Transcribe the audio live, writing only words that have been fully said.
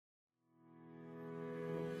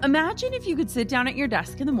Imagine if you could sit down at your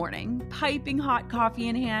desk in the morning, piping hot coffee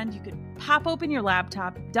in hand. You could pop open your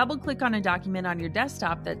laptop, double-click on a document on your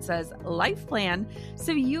desktop that says Life Plan,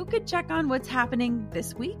 so you could check on what's happening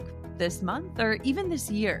this week, this month, or even this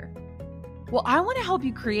year. Well, I want to help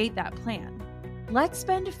you create that plan. Let's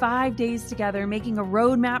spend 5 days together making a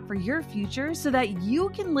roadmap for your future so that you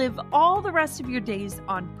can live all the rest of your days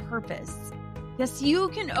on purpose. Yes, you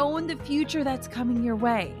can own the future that's coming your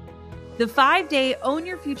way. The 5-day Own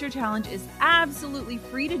Your Future Challenge is absolutely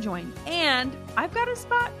free to join, and I've got a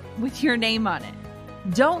spot with your name on it.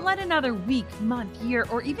 Don't let another week, month, year,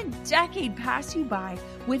 or even decade pass you by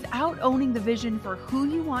without owning the vision for who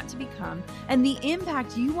you want to become and the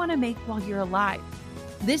impact you want to make while you're alive.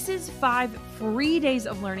 This is 5 free days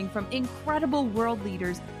of learning from incredible world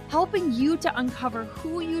leaders, helping you to uncover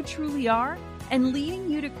who you truly are and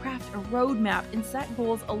leading you to craft a roadmap and set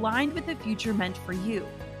goals aligned with the future meant for you.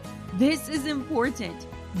 This is important.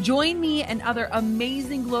 Join me and other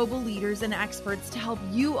amazing global leaders and experts to help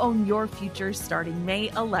you own your future starting May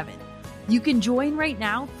 11th. You can join right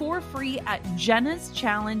now for free at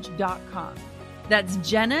jennaschallenge.com. That's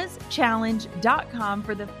jennaschallenge.com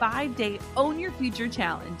for the 5-day Own Your Future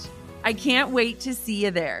Challenge. I can't wait to see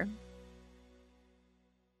you there.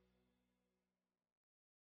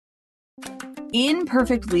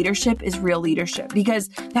 Imperfect leadership is real leadership because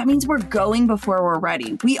that means we're going before we're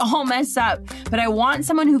ready. We all mess up, but I want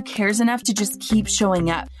someone who cares enough to just keep showing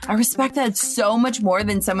up. I respect that so much more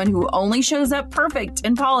than someone who only shows up perfect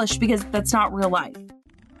and polished because that's not real life.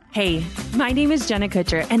 Hey, my name is Jenna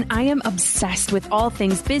Kutcher, and I am obsessed with all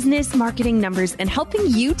things business, marketing, numbers, and helping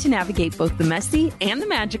you to navigate both the messy and the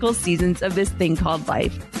magical seasons of this thing called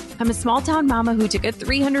life. I'm a small-town mama who took a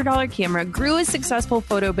 $300 camera, grew a successful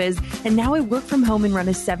photo biz, and now I work from home and run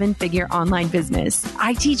a 7-figure online business.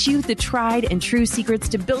 I teach you the tried and true secrets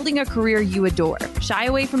to building a career you adore. Shy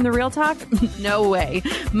away from the real talk? No way.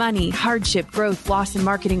 Money, hardship, growth, loss, and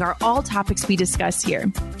marketing are all topics we discuss here.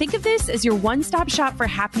 Think of this as your one-stop shop for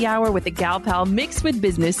happy hour with a gal pal mixed with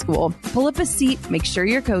business school. Pull up a seat, make sure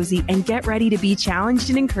you're cozy, and get ready to be challenged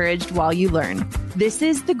and encouraged while you learn. This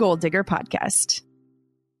is the Goal Digger Podcast.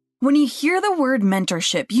 When you hear the word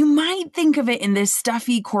mentorship, you might think of it in this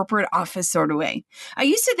stuffy corporate office sort of way. I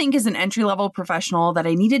used to think as an entry-level professional that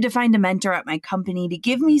I needed to find a mentor at my company to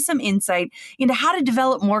give me some insight into how to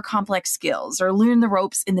develop more complex skills or learn the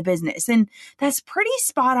ropes in the business. And that's pretty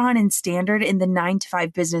spot on and standard in the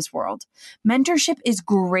 9-to-5 business world. Mentorship is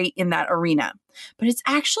great in that arena. But it's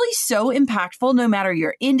actually so impactful no matter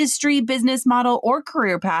your industry, business model, or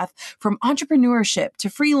career path, from entrepreneurship to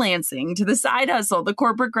freelancing to the side hustle, the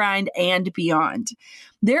corporate grind, and beyond.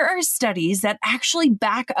 There are studies that actually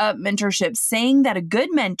back up mentorship, saying that a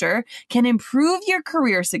good mentor can improve your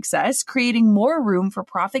career success, creating more room for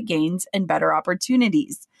profit gains and better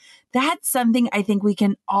opportunities. That's something I think we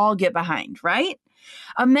can all get behind, right?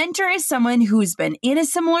 A mentor is someone who's been in a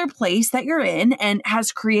similar place that you're in and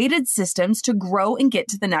has created systems to grow and get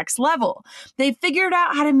to the next level. They've figured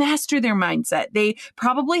out how to master their mindset. They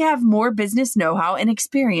probably have more business know-how and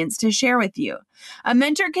experience to share with you. A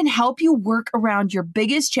mentor can help you work around your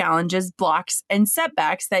biggest challenges, blocks, and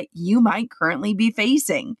setbacks that you might currently be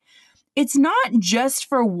facing. It's not just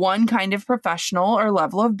for one kind of professional or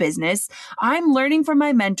level of business. I'm learning from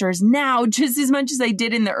my mentors now just as much as I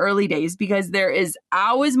did in the early days because there is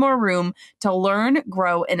always more room to learn,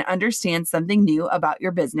 grow, and understand something new about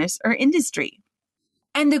your business or industry.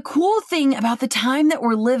 And the cool thing about the time that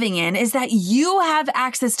we're living in is that you have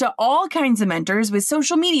access to all kinds of mentors with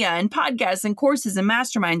social media and podcasts and courses and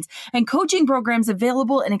masterminds and coaching programs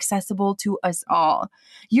available and accessible to us all.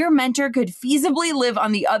 Your mentor could feasibly live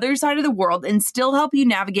on the other side of the world and still help you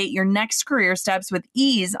navigate your next career steps with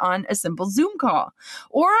ease on a simple Zoom call.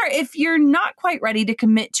 Or if you're not quite ready to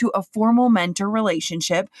commit to a formal mentor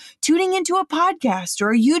relationship, tuning into a podcast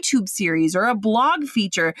or a YouTube series or a blog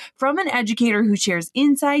feature from an educator who shares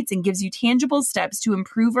insights and gives you tangible steps to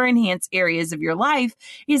improve or enhance areas of your life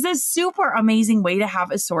is a super amazing way to have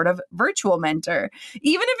a sort of virtual mentor,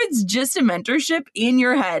 even if it's just a mentorship in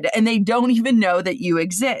your head and they don't even know that you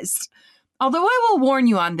exist. Although I will warn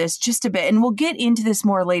you on this just a bit, and we'll get into this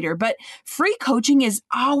more later, but free coaching is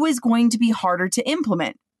always going to be harder to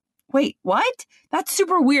implement. Wait, what? That's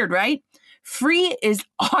super weird, right? Free is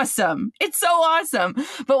awesome. It's so awesome.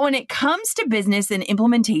 But when it comes to business and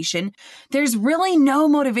implementation, there's really no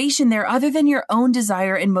motivation there other than your own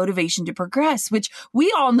desire and motivation to progress, which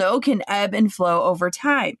we all know can ebb and flow over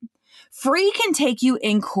time. Free can take you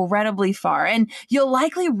incredibly far, and you'll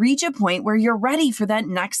likely reach a point where you're ready for that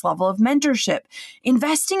next level of mentorship.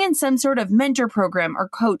 Investing in some sort of mentor program or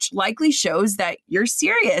coach likely shows that you're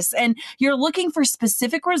serious and you're looking for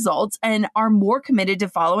specific results and are more committed to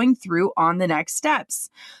following through on the next steps.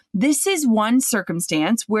 This is one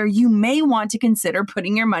circumstance where you may want to consider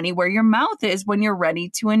putting your money where your mouth is when you're ready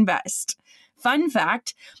to invest. Fun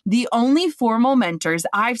fact, the only formal mentors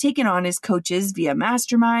I've taken on as coaches via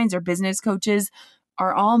masterminds or business coaches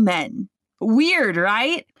are all men. Weird,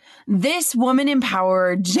 right? This woman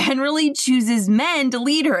empowerer generally chooses men to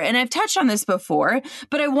lead her, and I've touched on this before,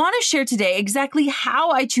 but I want to share today exactly how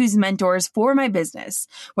I choose mentors for my business,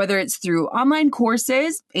 whether it's through online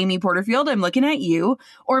courses, Amy Porterfield, I'm looking at you,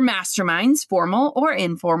 or masterminds, formal or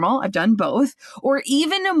informal, I've done both, or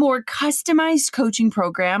even a more customized coaching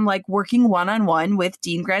program like working one-on-one with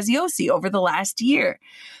Dean Graziosi over the last year.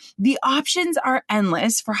 The options are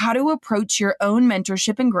endless for how to approach your own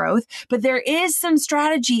mentorship and growth, but there is some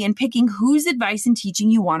strategy in picking whose advice and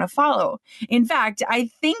teaching you want to follow. In fact,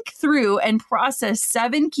 I think through and process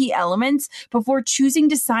 7 key elements before choosing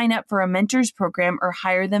to sign up for a mentor's program or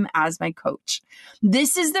hire them as my coach.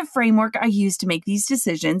 This is the framework I use to make these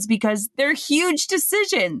decisions because they're huge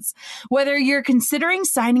decisions. Whether you're considering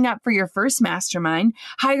signing up for your first mastermind,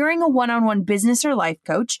 hiring a one-on-one business or life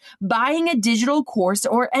coach, buying a digital course,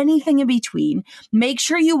 or anything in between, make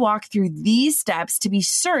sure you walk through these steps to be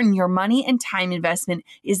certain your money and time investment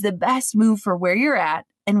is the best move for where you're at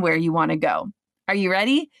and where you want to go. Are you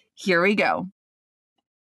ready? Here we go.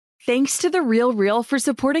 Thanks to The RealReal for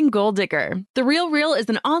supporting Goal Digger. The RealReal is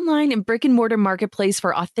an online and brick-and-mortar marketplace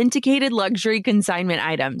for authenticated luxury consignment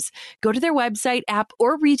items. Go to their website, app,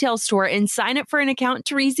 or retail store and sign up for an account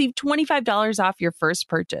to receive $25 off your first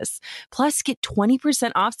purchase. Plus, get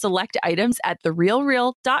 20% off select items at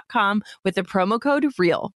therealreal.com with the promo code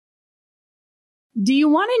REAL. Do you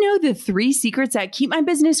want to know the 3 secrets that keep my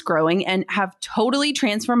business growing and have totally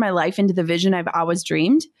transformed my life into the vision I've always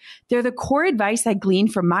dreamed? They're the core advice I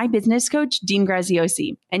gleaned from my business coach, Dean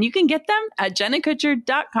Graziosi, and you can get them at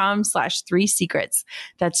jennakutcher.com/3 secrets.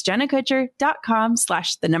 That's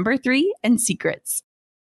jennakutcher.com/3 and secrets.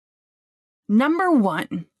 Number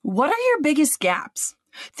 1, what are your biggest gaps?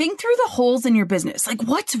 Think through the holes in your business. Like,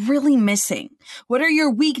 what's really missing? What are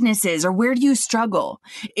your weaknesses or where do you struggle?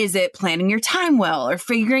 Is it planning your time well or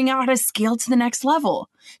figuring out how to scale to the next level?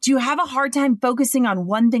 Do you have a hard time focusing on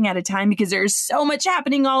one thing at a time because there's so much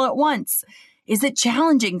happening all at once? Is it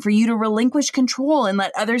challenging for you to relinquish control and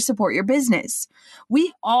let others support your business?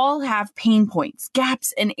 We all have pain points,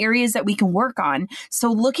 gaps, and areas that we can work on.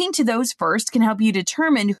 So looking to those first can help you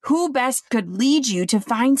determine who best could lead you to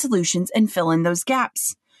find solutions and fill in those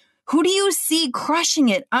gaps. Who do you see crushing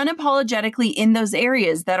it unapologetically in those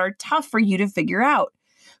areas that are tough for you to figure out?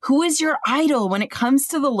 Who is your idol when it comes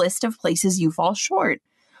to the list of places you fall short?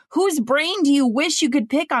 Whose brain do you wish you could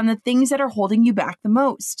pick on the things that are holding you back the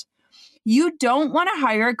most? You don't want to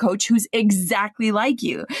hire a coach who's exactly like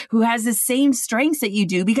you, who has the same strengths that you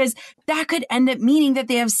do, because that could end up meaning that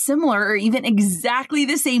they have similar or even exactly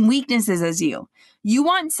the same weaknesses as you. You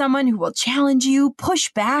want someone who will challenge you,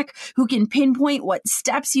 push back, who can pinpoint what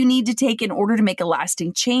steps you need to take in order to make a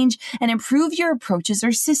lasting change and improve your approaches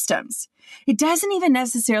or systems. It doesn't even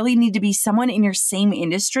necessarily need to be someone in your same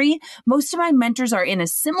industry. Most of my mentors are in a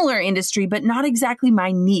similar industry, but not exactly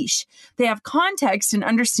my niche. They have context and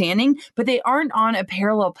understanding, but they aren't on a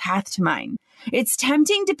parallel path to mine. It's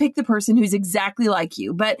tempting to pick the person who's exactly like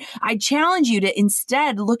you, but I challenge you to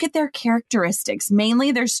instead look at their characteristics,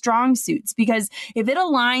 mainly their strong suits, because if it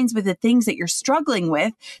aligns with the things that you're struggling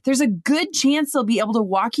with, there's a good chance they'll be able to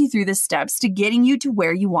walk you through the steps to getting you to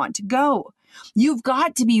where you want to go. You've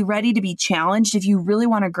got to be ready to be challenged if you really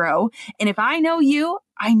want to grow. And if I know you,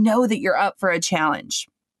 I know that you're up for a challenge.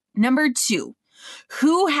 Number 2,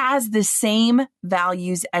 who has the same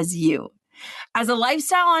values as you? As a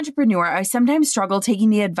lifestyle entrepreneur, I sometimes struggle taking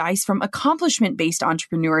the advice from accomplishment-based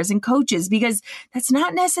entrepreneurs and coaches because that's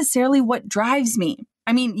not necessarily what drives me.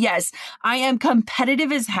 I mean, yes, I am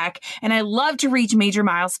competitive as heck and I love to reach major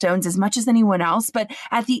milestones as much as anyone else, but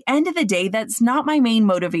at the end of the day, that's not my main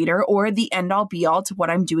motivator or the end-all be-all to what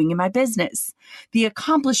I'm doing in my business. The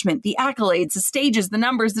accomplishment, the accolades, the stages, the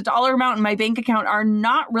numbers, the dollar amount in my bank account are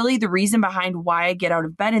not really the reason behind why I get out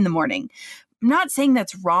of bed in the morning. I'm not saying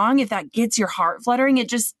that's wrong if that gets your heart fluttering. It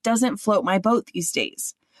just doesn't float my boat these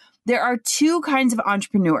days. There are 2 kinds of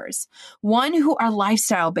entrepreneurs, one who are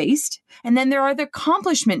lifestyle-based, and then there are the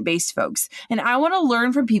accomplishment-based folks. And I want to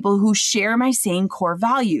learn from people who share my same core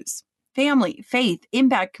values: family, faith,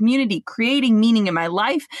 impact, community, creating meaning in my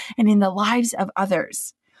life and in the lives of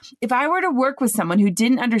others. If I were to work with someone who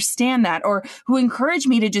didn't understand that or who encouraged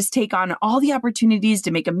me to just take on all the opportunities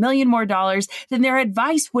to make $1 million more, then their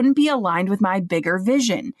advice wouldn't be aligned with my bigger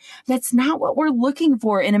vision. That's not what we're looking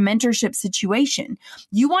for in a mentorship situation.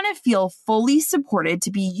 You want to feel fully supported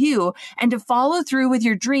to be you and to follow through with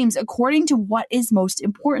your dreams according to what is most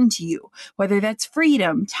important to you, whether that's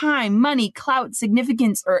freedom, time, money, clout,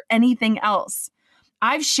 significance, or anything else.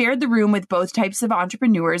 I've shared the room with both types of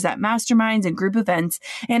entrepreneurs at masterminds and group events,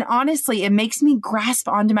 and honestly, it makes me grasp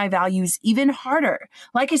onto my values even harder.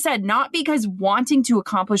 Like I said, not because wanting to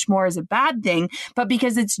accomplish more is a bad thing, but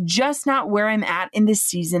because it's just not where I'm at in this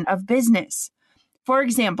season of business. For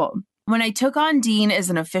example, when I took on Dean as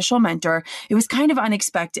an official mentor, it was kind of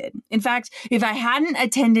unexpected. In fact, if I hadn't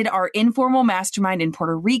attended our informal mastermind in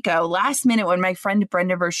Puerto Rico last minute when my friend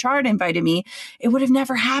Brenda Burchard invited me, it would have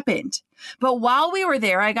never happened. But while we were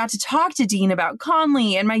there, I got to talk to Dean about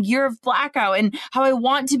Conley and my year of blackout and how I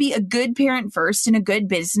want to be a good parent first and a good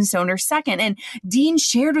business owner second. And Dean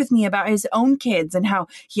shared with me about his own kids and how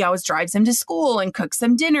he always drives them to school and cooks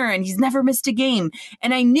them dinner and he's never missed a game.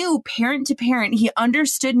 And I knew parent to parent, he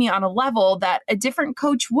understood me on a level that a different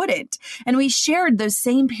coach wouldn't. And we shared those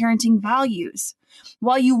same parenting values.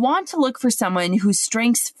 While you want to look for someone whose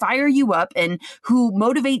strengths fire you up and who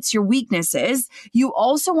motivates your weaknesses, you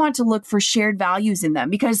also want to look for shared values in them,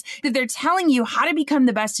 because if they're telling you how to become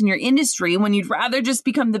the best in your industry when you'd rather just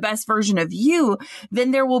become the best version of you,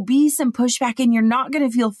 then there will be some pushback and you're not going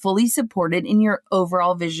to feel fully supported in your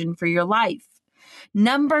overall vision for your life.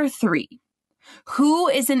 Number 3. Who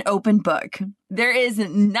is an open book? There is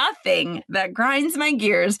nothing that grinds my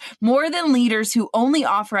gears more than leaders who only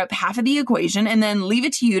offer up half of the equation and then leave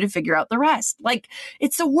it to you to figure out the rest. Like,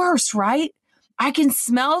 it's the worst, right? I can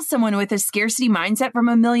smell someone with a scarcity mindset from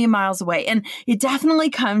a million miles away. And it definitely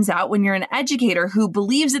comes out when you're an educator who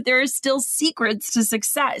believes that there are still secrets to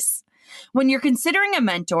success. When you're considering a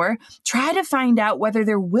mentor, try to find out whether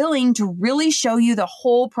they're willing to really show you the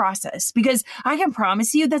whole process, because I can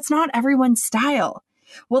promise you that's not everyone's style.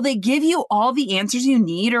 Will they give you all the answers you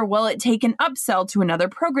need, or will it take an upsell to another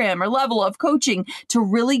program or level of coaching to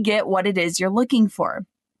really get what it is you're looking for?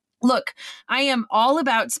 Look, I am all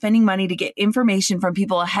about spending money to get information from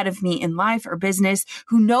people ahead of me in life or business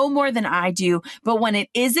who know more than I do. But when it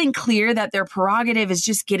isn't clear that their prerogative is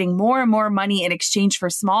just getting more and more money in exchange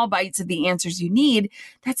for small bites of the answers you need,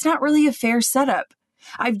 that's not really a fair setup.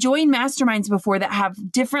 I've joined masterminds before that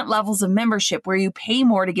have different levels of membership where you pay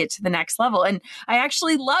more to get to the next level. And I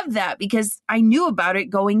actually loved that because I knew about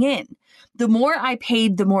it going in. The more I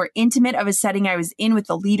paid, the more intimate of a setting I was in with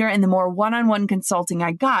the leader and the more one-on-one consulting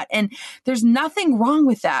I got. And there's nothing wrong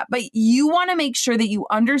with that, but you want to make sure that you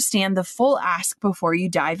understand the full ask before you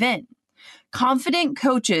dive in. Confident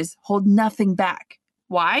coaches hold nothing back.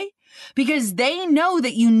 Why? Because they know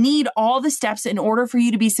that you need all the steps in order for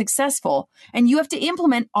you to be successful, and you have to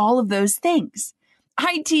implement all of those things.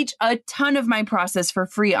 I teach a ton of my process for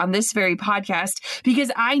free on this very podcast because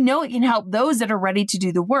I know it can help those that are ready to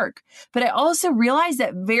do the work. But I also realize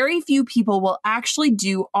that very few people will actually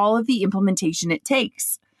do all of the implementation it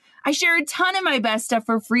takes. I share a ton of my best stuff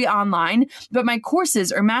for free online, but my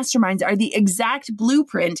courses or masterminds are the exact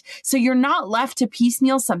blueprint, so you're not left to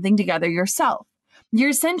piecemeal something together yourself. You're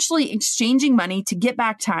essentially exchanging money to get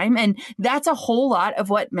back time, and that's a whole lot of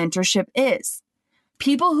what mentorship is.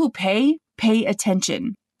 People who pay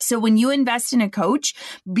attention. So when you invest in a coach,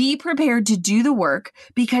 be prepared to do the work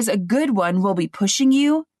because a good one will be pushing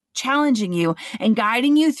you, challenging you, and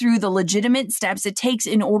guiding you through the legitimate steps it takes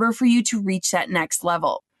in order for you to reach that next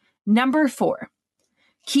level. Number 4,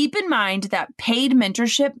 keep in mind that paid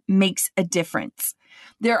mentorship makes a difference.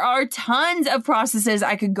 There are tons of processes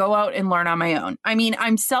I could go out and learn on my own. I mean,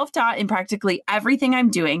 I'm self-taught in practically everything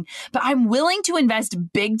I'm doing, but I'm willing to invest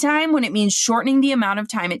big time when it means shortening the amount of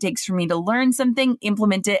time it takes for me to learn something,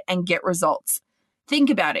 implement it, and get results.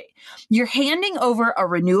 Think about it. You're handing over a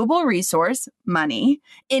renewable resource, money,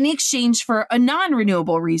 in exchange for a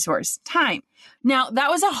non-renewable resource, time. Now, that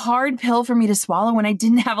was a hard pill for me to swallow when I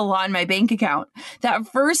didn't have a lot in my bank account. That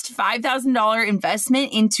first $5,000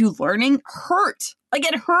 investment into learning hurt. Like,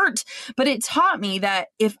 it hurt, but it taught me that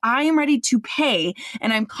if I am ready to pay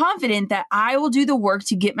and I'm confident that I will do the work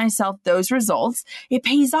to get myself those results, it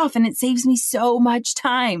pays off and it saves me so much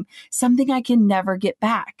time, something I can never get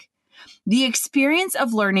back. The experience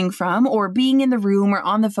of learning from or being in the room or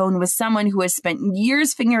on the phone with someone who has spent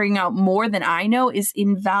years figuring out more than I know is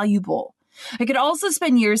invaluable. I could also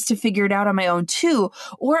spend years to figure it out on my own too,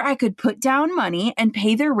 or I could put down money and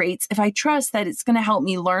pay their rates if I trust that it's going to help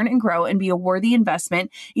me learn and grow and be a worthy investment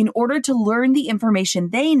in order to learn the information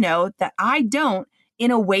they know that I don't in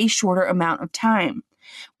a way shorter amount of time.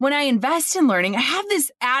 When I invest in learning, I have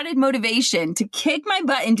this added motivation to kick my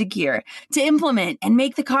butt into gear, to implement and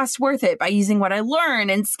make the cost worth it by using what I learn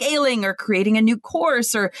and scaling or creating a new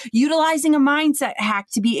course or utilizing a mindset hack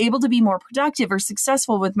to be able to be more productive or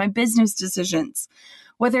successful with my business decisions.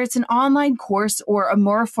 Whether it's an online course or a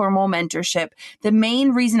more formal mentorship, the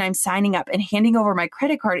main reason I'm signing up and handing over my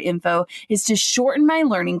credit card info is to shorten my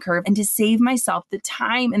learning curve and to save myself the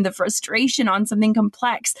time and the frustration on something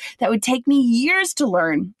complex that would take me years to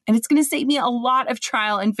learn. And it's going to save me a lot of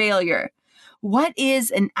trial and failure. What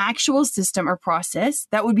is an actual system or process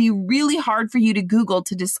that would be really hard for you to Google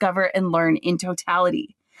to discover and learn in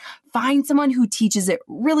totality? Find someone who teaches it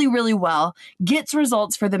really, really well, gets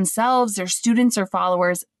results for themselves, their students or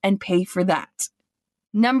followers, and pay for that.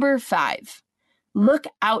 Number 5, look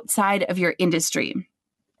outside of your industry.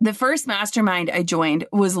 The first mastermind I joined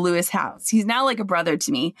was Lewis Howes. He's now like a brother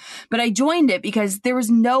to me, but I joined it because there was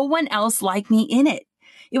no one else like me in it.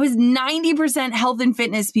 It was 90% health and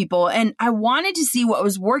fitness people, and I wanted to see what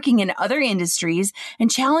was working in other industries and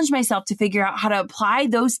challenge myself to figure out how to apply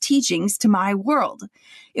those teachings to my world.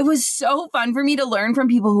 It was so fun for me to learn from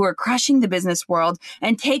people who were crushing the business world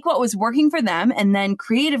and take what was working for them and then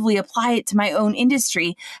creatively apply it to my own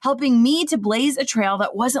industry, helping me to blaze a trail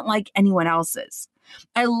that wasn't like anyone else's.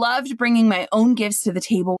 I loved bringing my own gifts to the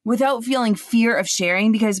table without feeling fear of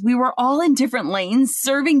sharing because we were all in different lanes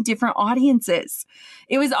serving different audiences.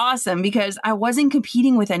 It was awesome because I wasn't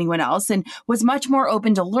competing with anyone else and was much more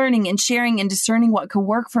open to learning and sharing and discerning what could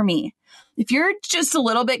work for me. If you're just a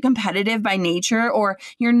little bit competitive by nature, or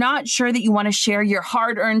you're not sure that you want to share your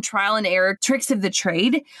hard-earned trial and error tricks of the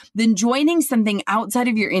trade, then joining something outside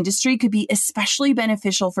of your industry could be especially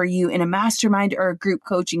beneficial for you in a mastermind or a group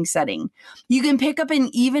coaching setting. You can pick up an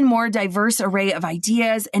even more diverse array of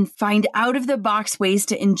ideas and find out-of-the-box ways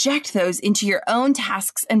to inject those into your own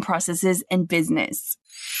tasks and processes and business.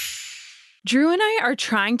 Drew and I are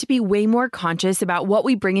trying to be way more conscious about what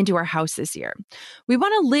we bring into our house this year. We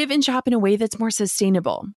want to live and shop in a way that's more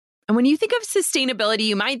sustainable. And when you think of sustainability,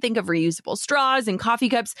 you might think of reusable straws and coffee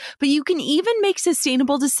cups, but you can even make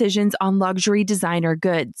sustainable decisions on luxury designer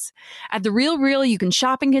goods. At The Real Real, you can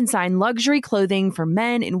shop and consign luxury clothing for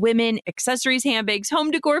men and women, accessories, handbags,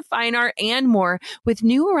 home decor, fine art, and more, with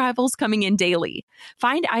new arrivals coming in daily.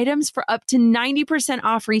 Find items for up to 90%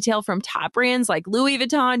 off retail from top brands like Louis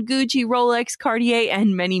Vuitton, Gucci, Rolex, Cartier,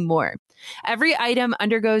 and many more. Every item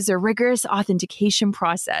undergoes a rigorous authentication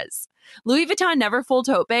process. Louis Vuitton Neverfull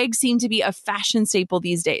tote bags seem to be a fashion staple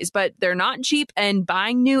these days, but they're not cheap and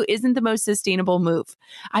buying new isn't the most sustainable move.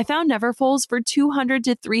 I found Neverfulls for $200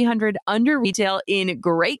 to $300 under retail in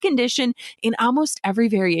great condition in almost every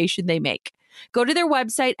variation they make. Go to their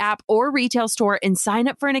website, app, or retail store and sign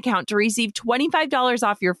up for an account to receive $25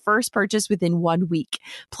 off your first purchase within 1 week.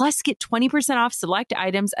 Plus, get 20% off select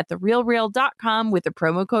items at therealreal.com with the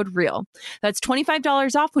promo code REAL. That's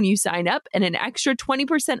 $25 off when you sign up and an extra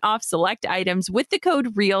 20% off select items with the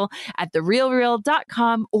code REAL at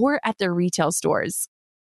therealreal.com or at their retail stores.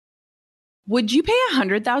 Would you pay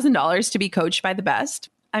 $100,000 to be coached by the best?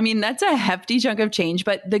 I mean, that's a hefty chunk of change,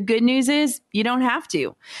 but the good news is you don't have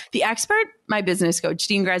to. The expert, my business coach,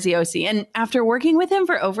 Dean Graziosi, and after working with him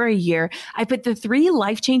for over a year, I put the 3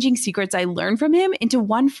 life-changing secrets I learned from him into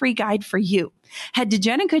one free guide for you. Head to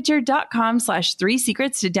jennakutcher.com/3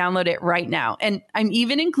 secrets to download it right now. And I'm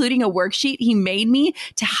even including a worksheet he made me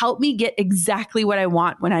to help me get exactly what I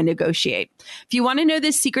want when I negotiate. If you want to know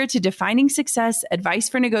the secret to defining success, advice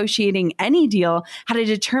for negotiating any deal, how to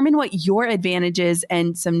determine what your advantage is,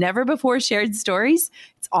 and some never before shared stories,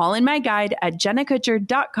 it's all in my guide at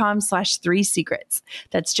jennakutcher.com/3 secrets.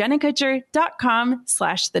 That's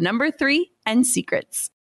jennakutcher.com/3 and secrets.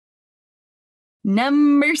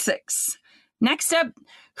 Number 6. Next up,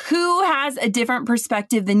 who has a different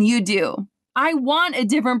perspective than you do? I want a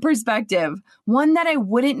different perspective, one that I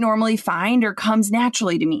wouldn't normally find or comes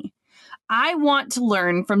naturally to me. I want to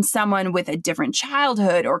learn from someone with a different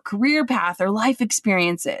childhood or career path or life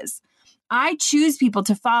experiences. I choose people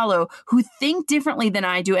to follow who think differently than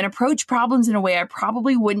I do and approach problems in a way I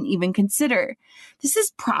probably wouldn't even consider. This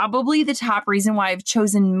is probably the top reason why I've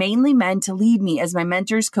chosen mainly men to lead me as my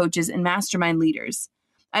mentors, coaches, and mastermind leaders.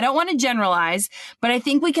 I don't want to generalize, but I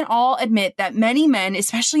think we can all admit that many men,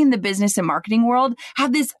 especially in the business and marketing world,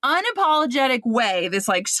 have this unapologetic way, this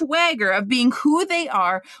like swagger of being who they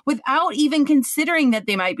are without even considering that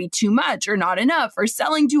they might be too much or not enough or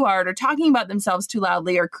selling too hard or talking about themselves too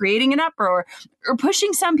loudly or creating an uproar or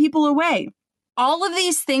pushing some people away. All of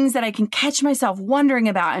these things that I can catch myself wondering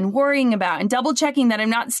about and worrying about and double checking that I'm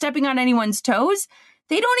not stepping on anyone's toes,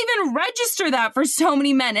 They don't even register that for so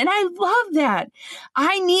many men. And I love that.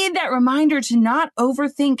 I need that reminder to not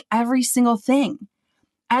overthink every single thing.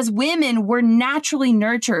 As women, we're naturally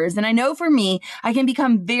nurturers. And I know for me, I can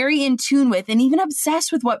become very in tune with and even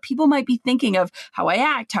obsessed with what people might be thinking of how I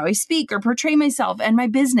act, how I speak, or portray myself and my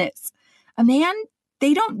business. A man,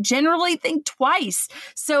 they don't generally think twice.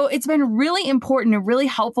 So it's been really important and really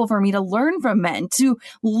helpful for me to learn from men, to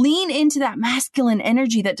lean into that masculine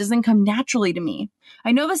energy that doesn't come naturally to me.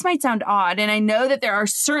 I know this might sound odd, and I know that there are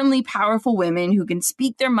certainly powerful women who can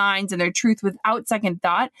speak their minds and their truth without second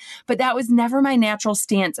thought, but that was never my natural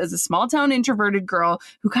stance as a small town introverted girl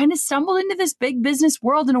who kind of stumbled into this big business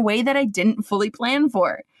world in a way that I didn't fully plan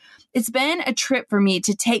for. It's been a trip for me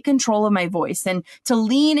to take control of my voice and to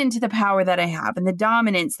lean into the power that I have and the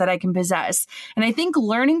dominance that I can possess. And I think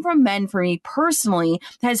learning from men for me personally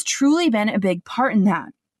has truly been a big part in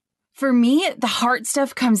that. For me, the heart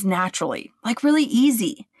stuff comes naturally, like really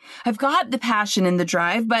easy. I've got the passion and the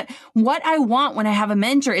drive, but what I want when I have a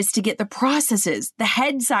mentor is to get the processes, the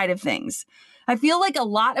head side of things. I feel like a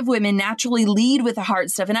lot of women naturally lead with the heart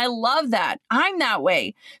stuff, and I love that. I'm that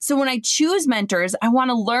way. So when I choose mentors, I want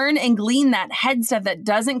to learn and glean that head stuff that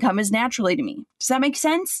doesn't come as naturally to me. Does that make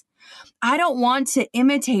sense? I don't want to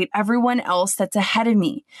imitate everyone else that's ahead of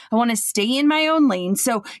me. I want to stay in my own lane.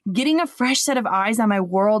 So getting a fresh set of eyes on my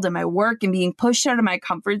world and my work and being pushed out of my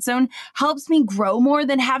comfort zone helps me grow more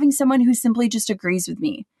than having someone who simply just agrees with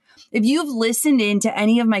me. If you've listened in to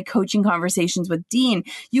any of my coaching conversations with Dean,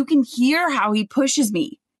 you can hear how he pushes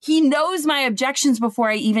me. He knows my objections before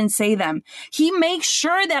I even say them. He makes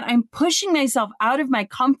sure that I'm pushing myself out of my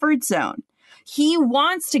comfort zone. He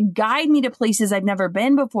wants to guide me to places I've never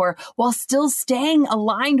been before while still staying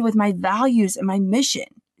aligned with my values and my mission.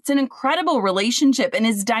 It's an incredible relationship and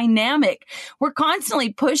it's dynamic. We're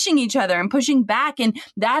constantly pushing each other and pushing back. And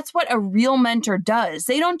that's what a real mentor does.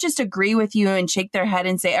 They don't just agree with you and shake their head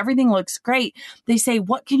and say, everything looks great. They say,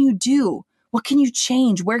 what can you do? What can you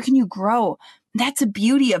change? Where can you grow? That's a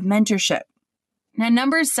beauty of mentorship. Now,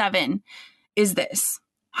 number 7 is this.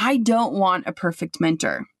 I don't want a perfect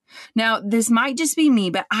mentor. Now, this might just be me,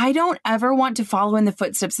 but I don't ever want to follow in the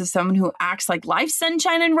footsteps of someone who acts like life's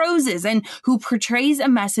sunshine and roses and who portrays a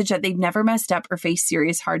message that they've never messed up or faced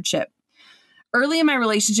serious hardship. Early in my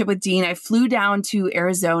relationship with Dean, I flew down to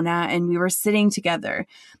Arizona and we were sitting together.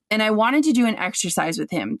 And I wanted to do an exercise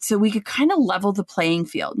with him so we could kind of level the playing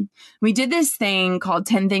field. We did this thing called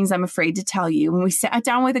 10 Things I'm Afraid to Tell You. When we sat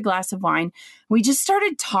down with a glass of wine, we just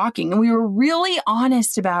started talking and we were really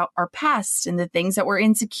honest about our past and the things that we're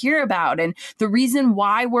insecure about and the reason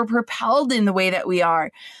why we're propelled in the way that we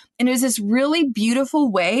are. And it was this really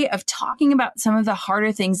beautiful way of talking about some of the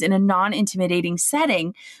harder things in a non-intimidating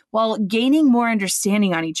setting while gaining more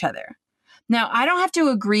understanding on each other. Now, I don't have to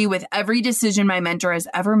agree with every decision my mentor has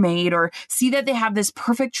ever made or see that they have this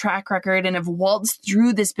perfect track record and have waltzed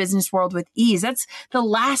through this business world with ease. That's the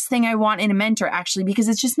last thing I want in a mentor, actually, because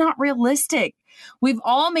it's just not realistic. We've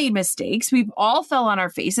all made mistakes. We've all fell on our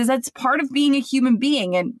faces. That's part of being a human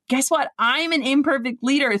being. And guess what? I'm an imperfect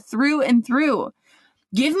leader through and through.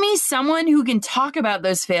 Give me someone who can talk about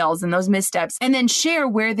those fails and those missteps and then share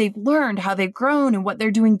where they've learned, how they've grown, and what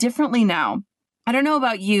they're doing differently now. I don't know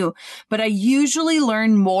about you, but I usually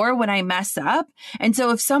learn more when I mess up. And so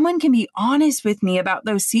if someone can be honest with me about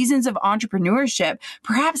those seasons of entrepreneurship,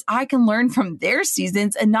 perhaps I can learn from their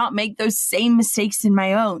seasons and not make those same mistakes in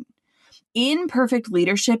my own. Imperfect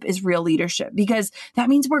leadership is real leadership because that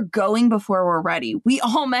means we're going before we're ready. We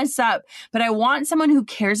all mess up, but I want someone who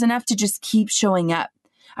cares enough to just keep showing up.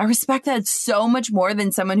 I respect that so much more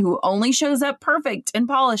than someone who only shows up perfect and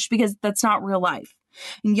polished because that's not real life.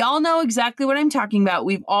 And y'all know exactly what I'm talking about.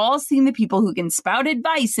 We've all seen the people who can spout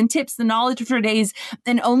advice and tips and knowledge for days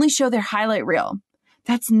and only show their highlight reel.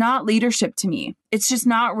 That's not leadership to me. It's just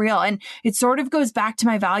not real. And it sort of goes back to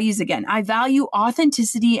my values again. I value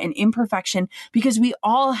authenticity and imperfection because we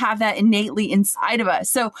all have that innately inside of us.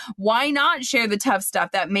 So why not share the tough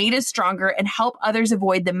stuff that made us stronger and help others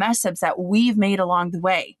avoid the mess ups that we've made along the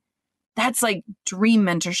way? That's like dream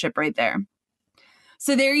mentorship right there.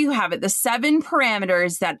 So there you have it, the 7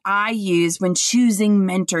 parameters that I use when choosing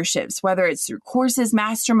mentorships, whether it's through courses,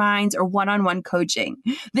 masterminds, or one-on-one coaching.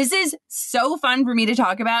 This is so fun for me to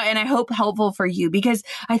talk about, and I hope helpful for you because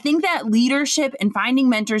I think that leadership and finding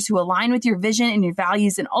mentors who align with your vision and your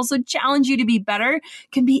values and also challenge you to be better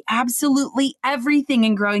can be absolutely everything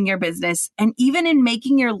in growing your business and even in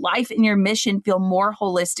making your life and your mission feel more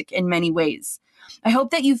holistic in many ways. I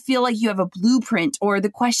hope that you feel like you have a blueprint or the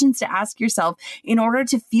questions to ask yourself in order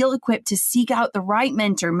to feel equipped to seek out the right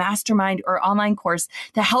mentor, mastermind, or online course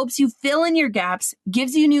that helps you fill in your gaps,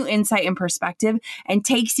 gives you new insight and perspective, and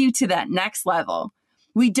takes you to that next level.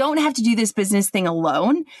 We don't have to do this business thing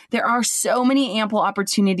alone. There are so many ample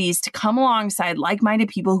opportunities to come alongside like-minded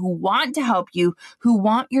people who want to help you, who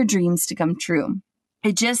want your dreams to come true.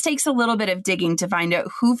 It just takes a little bit of digging to find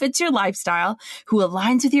out who fits your lifestyle, who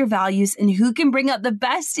aligns with your values, and who can bring out the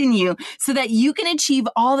best in you so that you can achieve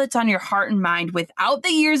all that's on your heart and mind without the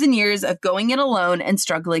years and years of going it alone and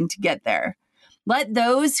struggling to get there. Let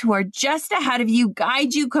those who are just ahead of you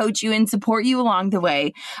guide you, coach you, and support you along the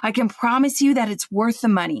way. I can promise you that it's worth the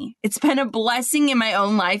money. It's been a blessing in my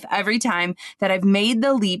own life every time that I've made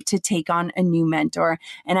the leap to take on a new mentor,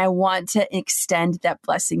 and I want to extend that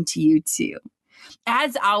blessing to you too.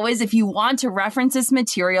 As always, if you want to reference this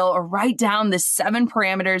material or write down the 7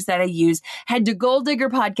 parameters that I use, head to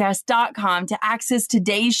goaldiggerpodcast.com to access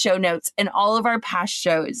today's show notes and all of our past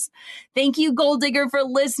shows. Thank you, Goal Digger, for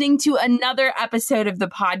listening to another episode of the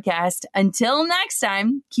podcast. Until next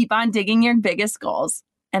time, keep on digging your biggest goals.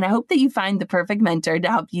 And I hope that you find the perfect mentor to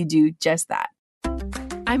help you do just that.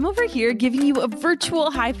 I'm over here giving you a virtual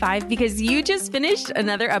high five because you just finished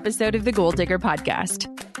another episode of the Goal Digger podcast.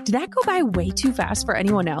 Did that go by way too fast for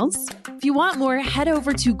anyone else? If you want more, head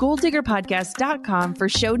over to goaldiggerpodcast.com for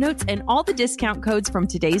show notes and all the discount codes from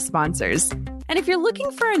today's sponsors. And if you're looking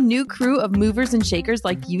for a new crew of movers and shakers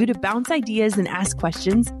like you to bounce ideas and ask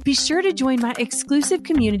questions, be sure to join my exclusive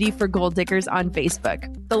community for Goal Diggers on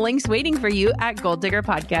Facebook. The link's waiting for you at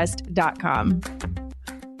goaldiggerpodcast.com.